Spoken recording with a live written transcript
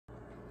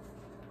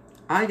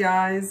Hi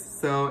guys,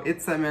 so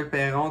it's Samuel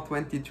Perron,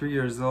 23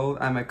 years old.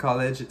 I'm a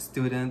college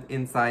student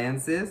in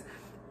sciences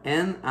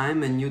and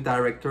I'm a new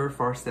director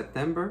for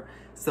September.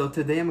 So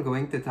today I'm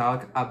going to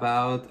talk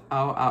about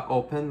how I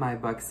open my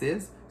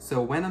boxes.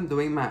 So when I'm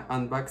doing my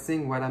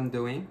unboxing, what I'm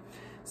doing.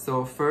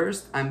 So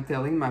first I'm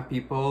telling my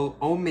people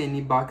how many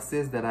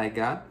boxes that I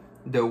got,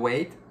 the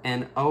weight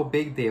and how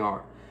big they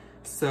are.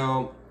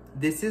 So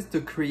this is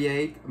to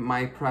create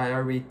my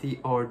priority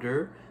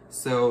order.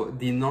 So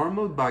the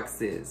normal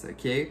boxes,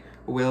 okay,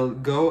 will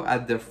go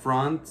at the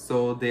front,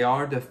 so they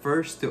are the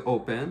first to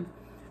open.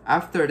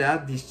 After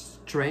that, the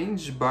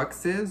strange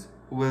boxes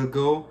will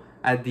go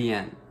at the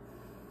end.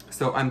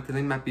 So I'm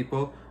telling my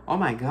people, oh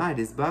my god,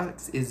 this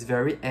box is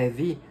very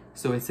heavy,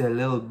 so it's a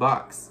little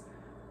box.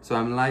 So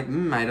I'm like,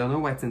 I don't know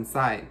what's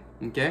inside,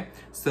 okay?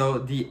 So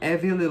the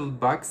heavy little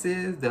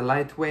boxes, the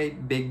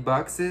lightweight big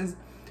boxes,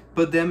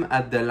 put them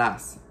at the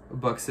last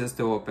boxes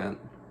to open.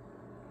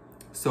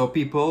 So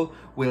people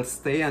will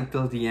stay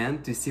until the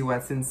end to see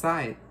what's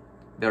inside.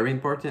 Very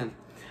important.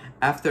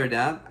 After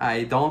that,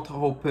 I don't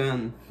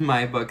open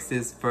my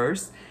boxes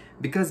first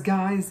because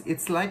guys,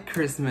 it's like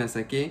Christmas,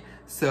 okay?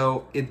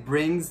 So it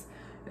brings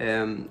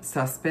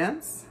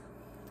suspense,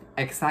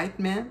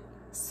 excitement.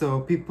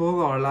 So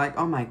people are like,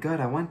 oh my god,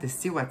 I want to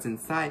see what's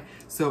inside.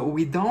 So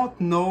we don't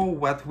know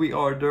what we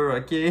order,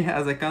 okay?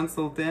 As a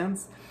consultant,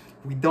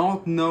 we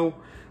don't know.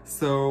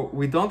 So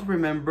we don't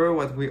remember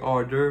what we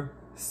order.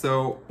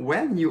 So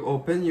when you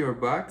open your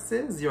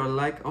boxes, you're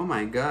like, oh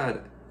my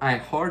god,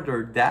 I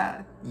ordered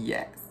that.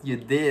 Yes, you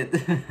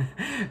did.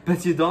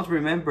 But you don't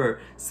remember.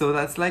 So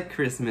that's like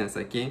Christmas,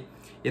 okay?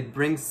 It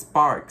brings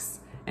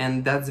sparks.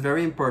 And that's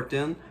very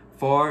important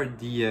for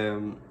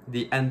the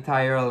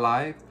entire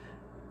life.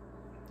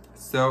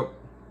 So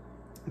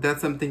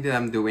that's something that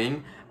I'm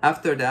doing.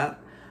 After that,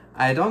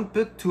 I don't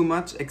put too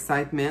much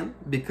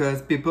excitement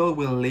because people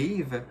will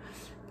leave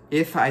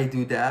if I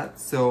do that.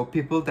 So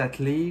people that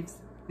leaves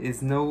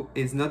is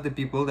not the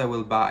people that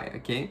will buy,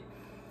 okay?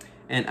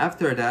 And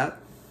after that,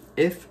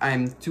 if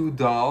I'm too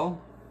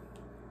dull,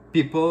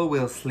 people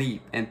will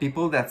sleep, and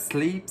people that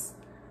sleeps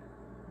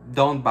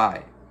don't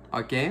buy,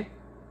 okay?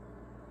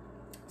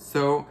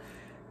 So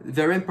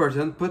very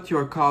important, put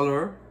your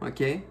color,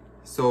 okay?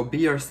 So be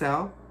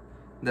yourself,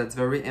 that's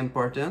very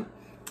important.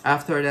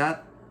 After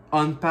that,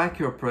 unpack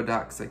your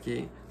products,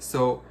 okay?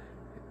 So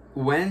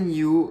when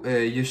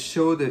you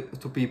show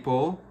to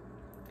people,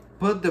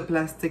 put the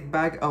plastic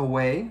bag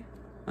away,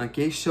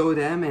 okay? Show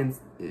them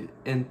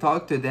and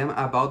talk to them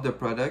about the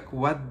product,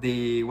 what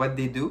they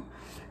do.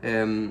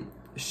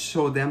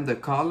 Show them the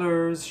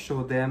colors,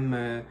 show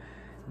them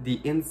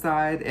the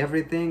inside,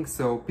 everything.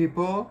 So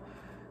people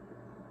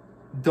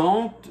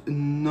don't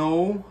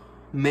know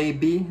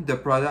maybe the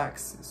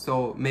products.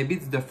 So maybe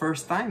it's the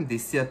first time they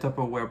see a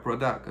Tupperware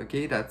product,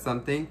 okay? That's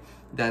something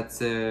that's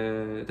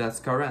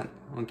current,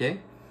 okay?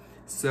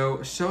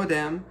 So show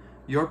them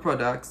your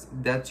products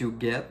that you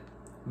get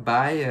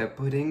by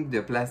putting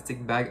the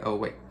plastic bag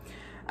away.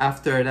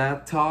 After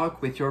that,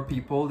 talk with your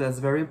people. That's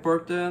very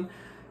important.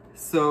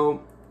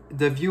 So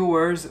the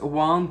viewers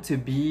want to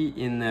be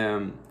in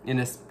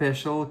a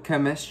special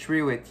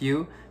chemistry with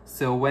you.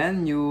 So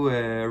when you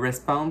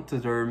respond to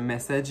their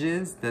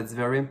messages, that's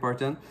very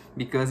important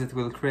because it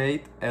will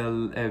create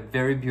a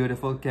very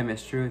beautiful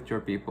chemistry with your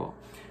people.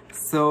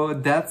 So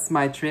that's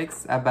my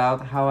tricks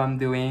about how I'm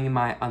doing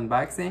my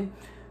unboxing.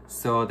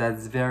 So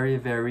that's very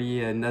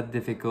not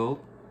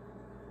difficult.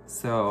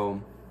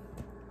 So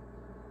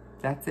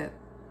that's it.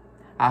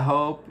 I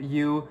hope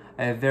you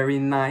a very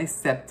nice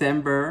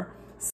September